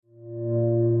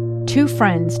Two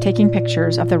friends taking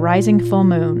pictures of the rising full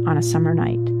moon on a summer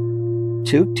night.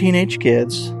 Two teenage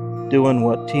kids doing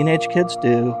what teenage kids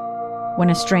do. When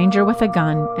a stranger with a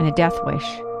gun and a death wish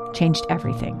changed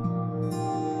everything.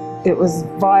 It was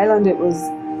violent, it was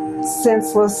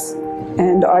senseless,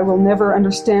 and I will never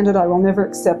understand it, I will never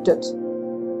accept it.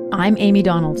 I'm Amy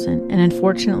Donaldson, and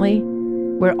unfortunately,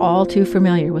 we're all too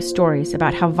familiar with stories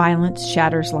about how violence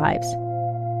shatters lives.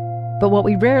 But what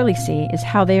we rarely see is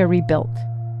how they are rebuilt.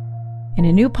 In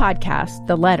a new podcast,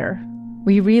 The Letter,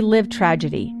 we relive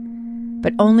tragedy,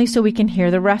 but only so we can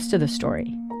hear the rest of the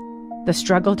story. The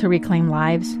struggle to reclaim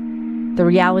lives, the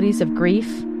realities of grief,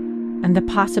 and the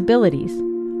possibilities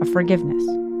of forgiveness.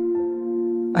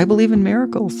 I believe in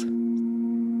miracles.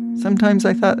 Sometimes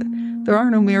I thought, there are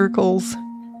no miracles.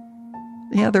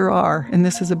 Yeah, there are, and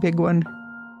this is a big one.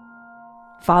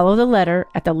 Follow The Letter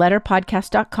at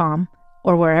theletterpodcast.com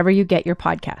or wherever you get your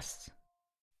podcasts.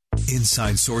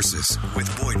 Inside Sources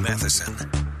with Boyd Matheson.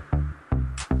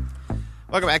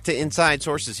 Welcome back to Inside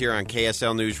Sources here on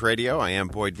KSL News Radio. I am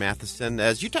Boyd Matheson.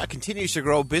 As Utah continues to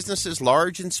grow, businesses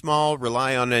large and small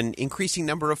rely on an increasing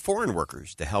number of foreign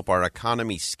workers to help our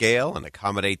economy scale and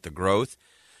accommodate the growth.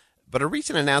 But a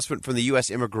recent announcement from the U.S.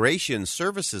 Immigration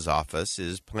Services Office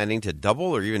is planning to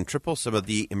double or even triple some of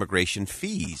the immigration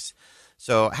fees.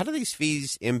 So how do these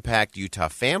fees impact Utah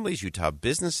families, Utah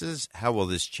businesses? How will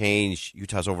this change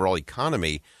Utah's overall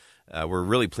economy? We're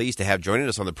really pleased to have joining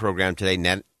us on the program today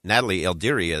Natalie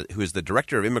Eldery, who is the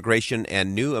Director of Immigration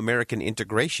and New American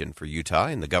Integration for Utah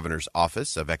in the Governor's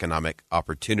Office of Economic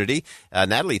Opportunity.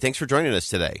 Natalie, thanks for joining us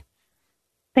today.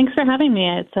 Thanks for having me.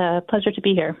 It's a pleasure to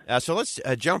be here. So let's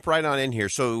jump right on in here.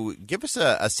 So give us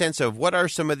a sense of what are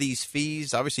some of these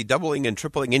fees. Obviously, doubling and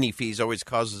tripling any fees always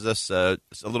causes us a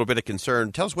little bit of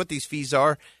concern. Tell us what these fees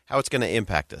are, how it's going to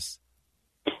impact us.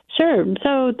 Sure.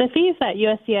 So the fees that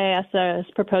USCIS is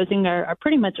proposing are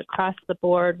pretty much across the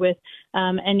board with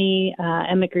any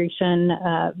immigration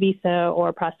visa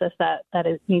or process that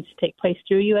needs to take place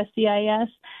through USCIS.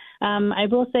 I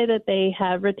will say that they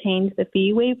have retained the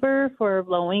fee waiver for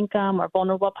low-income or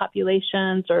vulnerable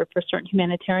populations or for certain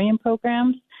humanitarian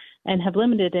programs and have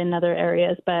limited in other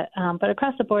areas. But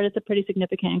across the board, it's a pretty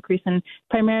significant increase, in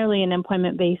primarily in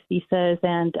employment-based visas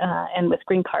and with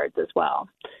green cards as well.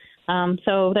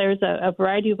 So there's a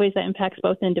variety of ways that impacts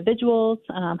both individuals,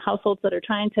 households that are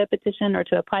trying to petition or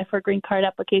to apply for green card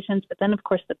applications, but then, of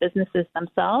course, the businesses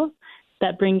themselves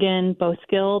that bring in both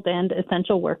skilled and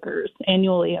essential workers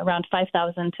annually, around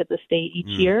 5,000 to the state each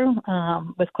year,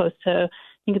 with close to,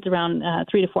 I think it's around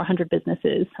 300 to 400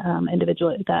 businesses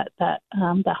individually that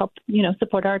help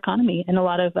support our economy and a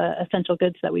lot of essential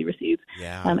goods that we receive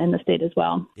in the state as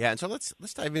well. Yeah, and so let's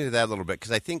dive into that a little bit,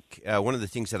 because I think one of the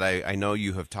things that I know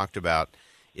you have talked about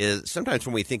is sometimes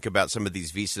when we think about some of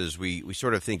these visas, we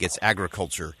sort of think it's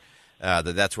agriculture,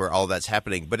 that's where all that's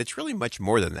happening, but it's really much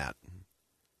more than that.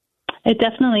 It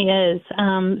definitely is.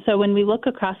 So when we look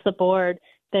across the board,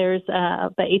 there's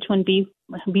the H-1B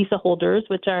visa holders,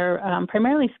 which are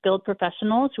primarily skilled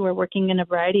professionals who are working in a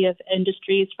variety of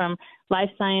industries from life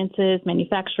sciences,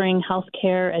 manufacturing,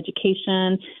 healthcare,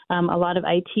 education, a lot of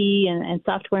IT and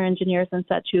software engineers and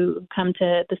such who come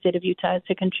to the state of Utah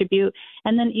to contribute.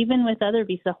 And then even with other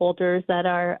visa holders that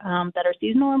are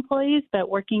seasonal employees, but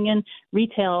working in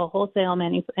retail, wholesale,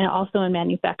 and also in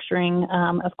manufacturing.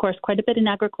 Of course, quite a bit in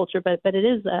agriculture, but it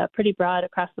is pretty broad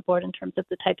across the board in terms of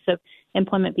the types of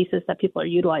employment visas that people are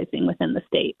utilizing within the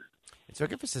state. So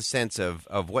give us a sense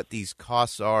of what these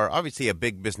costs are. Obviously, a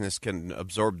big business can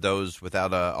absorb those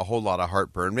without a whole lot of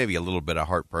heartburn, maybe a little bit of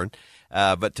heartburn.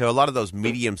 But to a lot of those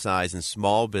medium-sized and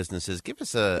small businesses, give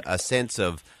us a sense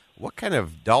of what kind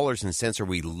of dollars and cents are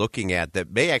we looking at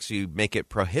that may actually make it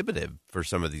prohibitive for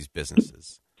some of these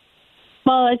businesses?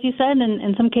 Well, as you said,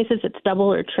 in some cases it's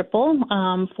double or triple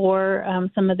for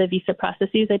some of the visa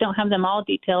processes. I don't have them all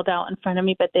detailed out in front of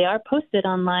me, but they are posted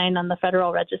online on the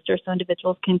Federal Register, so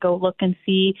individuals can go look and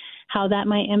see how that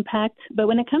might impact. But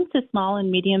when it comes to small and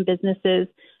medium businesses,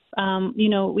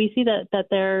 we see that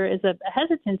there is a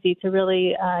hesitancy to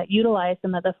really utilize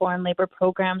some of the foreign labor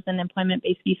programs and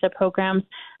employment-based visa programs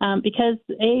because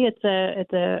A,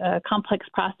 it's a complex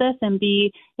process, and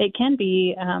B, it can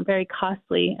be very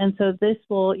costly. And so this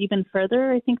will even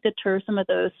further, I think, deter some of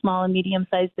those small and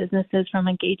medium-sized businesses from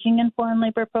engaging in foreign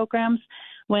labor programs.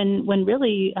 When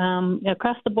really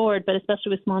across the board, but especially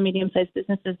with small and medium-sized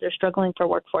businesses, they're struggling for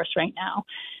workforce right now.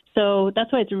 So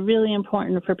that's why it's really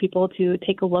important for people to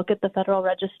take a look at the Federal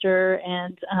Register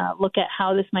and look at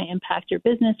how this might impact your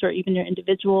business or even your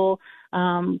individual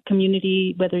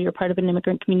community, whether you're part of an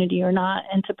immigrant community or not,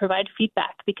 and to provide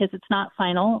feedback because it's not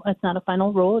final. It's not a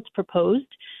final rule. It's proposed.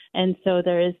 And so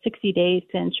there is 60 days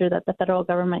to ensure that the federal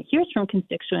government hears from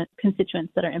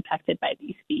constituents that are impacted by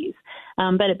these fees.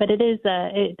 But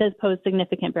it does pose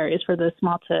significant barriers for those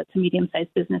small to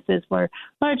medium-sized businesses, where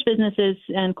large businesses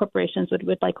and corporations would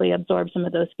likely absorb some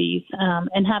of those fees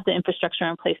and have the infrastructure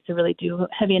in place to really do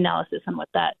heavy analysis on what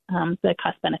that the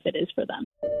cost-benefit is for them.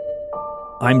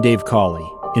 I'm Dave Cawley,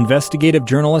 investigative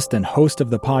journalist and host of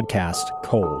the podcast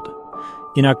Cold.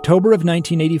 In October of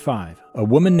 1985, a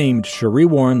woman named Cherie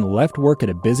Warren left work at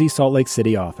a busy Salt Lake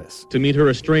City office to meet her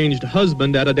estranged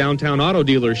husband at a downtown auto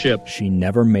dealership. She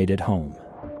never made it home.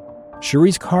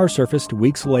 Cherie's car surfaced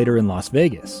weeks later in Las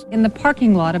Vegas, in the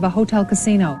parking lot of a hotel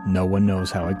casino. No one knows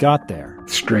how it got there.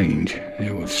 Strange.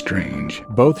 It was strange.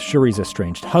 Both Cherie's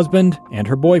estranged husband and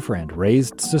her boyfriend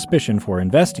raised suspicion for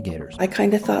investigators. I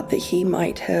kind of thought that he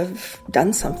might have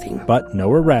done something. But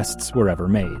no arrests were ever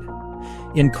made.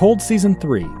 In Cold Season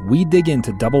 3, we dig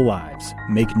into double lives,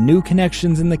 make new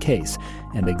connections in the case,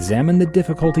 and examine the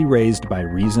difficulty raised by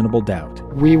reasonable doubt.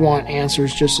 We want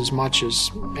answers just as much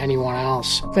as anyone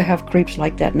else. They have creeps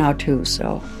like that now too,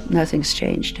 so nothing's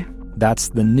changed. That's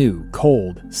the new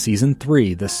Cold Season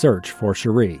 3, The Search for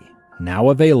Cherie,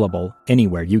 now available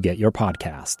anywhere you get your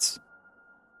podcasts.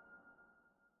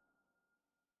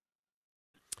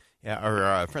 Yeah,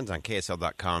 our friends on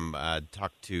KSL.com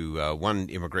talked to one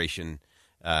immigration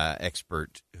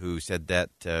expert who said that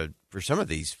for some of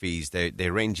these fees, they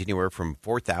range anywhere from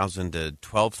 $4,000 to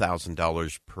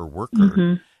 $12,000 per worker.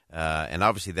 Mm-hmm. And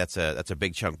obviously that's a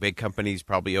big chunk. Big companies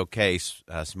probably okay.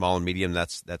 Small and medium,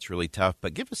 that's really tough.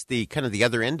 But give us the kind of the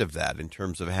other end of that in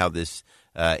terms of how this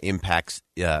impacts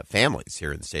families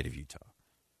here in the state of Utah.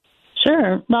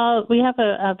 Sure. Well, we have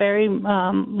a very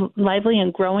lively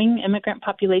and growing immigrant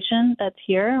population that's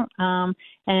here,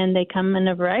 and they come in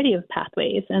a variety of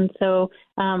pathways. And so,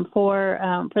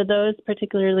 for those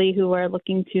particularly who are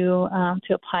looking to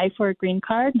apply for a green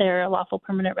card, they're lawful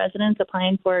permanent residents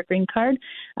applying for a green card,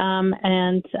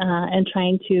 and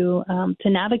trying to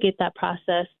navigate that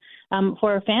process.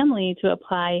 For a family to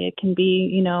apply, it can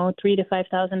be, $3,000 to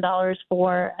 $5,000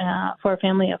 for a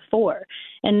family of four.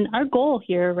 And our goal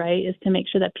here, right, is to make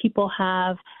sure that people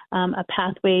have a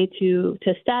pathway to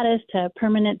status, to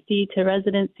permanency, to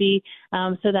residency,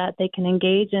 so that they can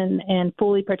engage and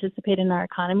fully participate in our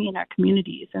economy and our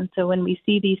communities. And so when we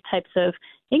see these types of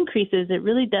increases, it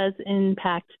really does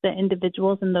impact the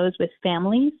individuals and those with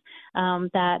families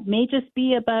that may just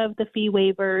be above the fee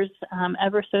waivers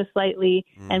ever so slightly.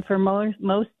 And for most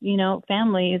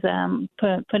families,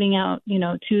 putting out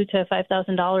 $2,000 to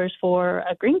 $5,000 for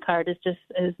a green card is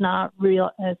not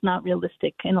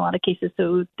realistic in a lot of cases.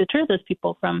 So deter those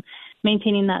people from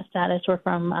maintaining that status or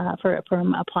from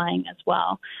applying as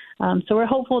well. So we're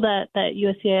hopeful that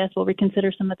USCIS will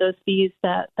reconsider some of those fees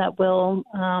that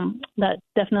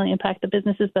definitely impact the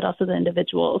businesses, but also the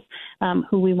individuals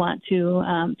who we want to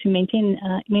maintain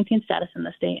status in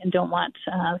the state and don't want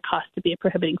cost to be a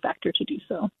prohibiting factor to do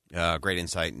so. Great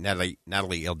insight. Natalie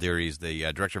Eldiri is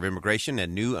the Director of Immigration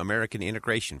and New American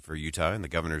Integration for Utah in the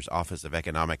Governor's Office of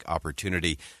Economic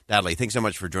Opportunity. Natalie, thanks so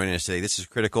much for joining us today. This is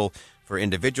critical for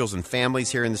individuals and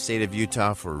families here in the state of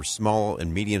Utah, for small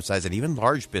and medium-sized and even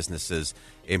large businesses,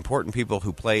 important people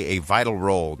who play a vital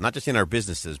role, not just in our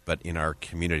businesses, but in our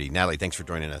community. Natalie, thanks for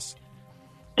joining us.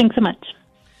 Thanks so much.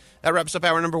 That wraps up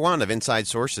hour number one of Inside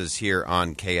Sources here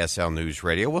on KSL News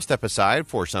Radio. We'll step aside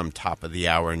for some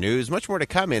top-of-the-hour news. Much more to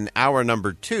come in hour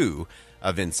number two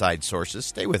of Inside Sources.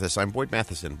 Stay with us. I'm Boyd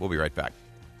Matheson. We'll be right back.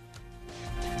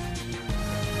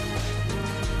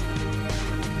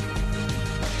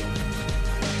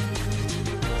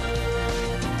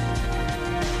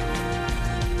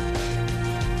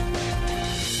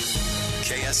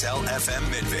 KSL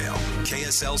FM Midvale,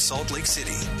 KSL Salt Lake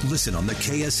City. Listen on the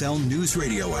KSL News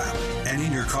Radio app and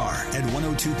in your car at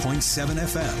 102.7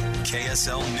 FM.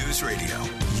 KSL News Radio,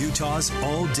 Utah's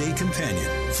all-day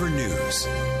companion for news.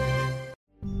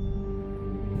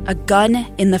 A gun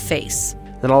in the face.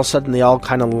 Then all of a sudden they all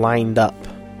kind of lined up.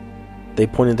 They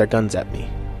pointed their guns at me.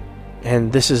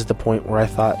 And this is the point where I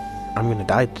thought, I'm going to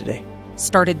die today.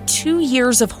 Started 2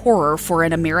 years of horror for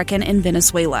an American in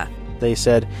Venezuela. They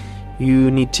said,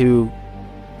 you need to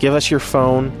give us your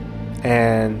phone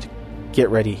and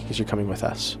get ready because you're coming with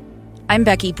us. I'm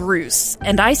Becky Bruce,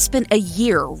 and I spent a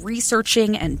year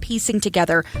researching and piecing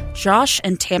together Josh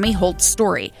and Tammy Holt's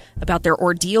story about their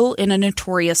ordeal in a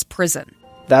notorious prison.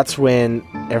 That's when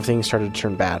everything started to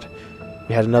turn bad.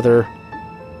 We had another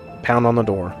pound on the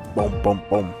door. Boom, boom,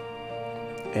 boom.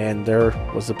 And there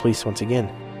was the police once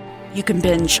again. You can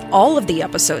binge all of the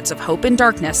episodes of Hope in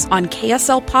Darkness on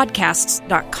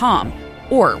KSLpodcasts.com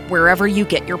or wherever you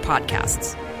get your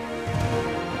podcasts.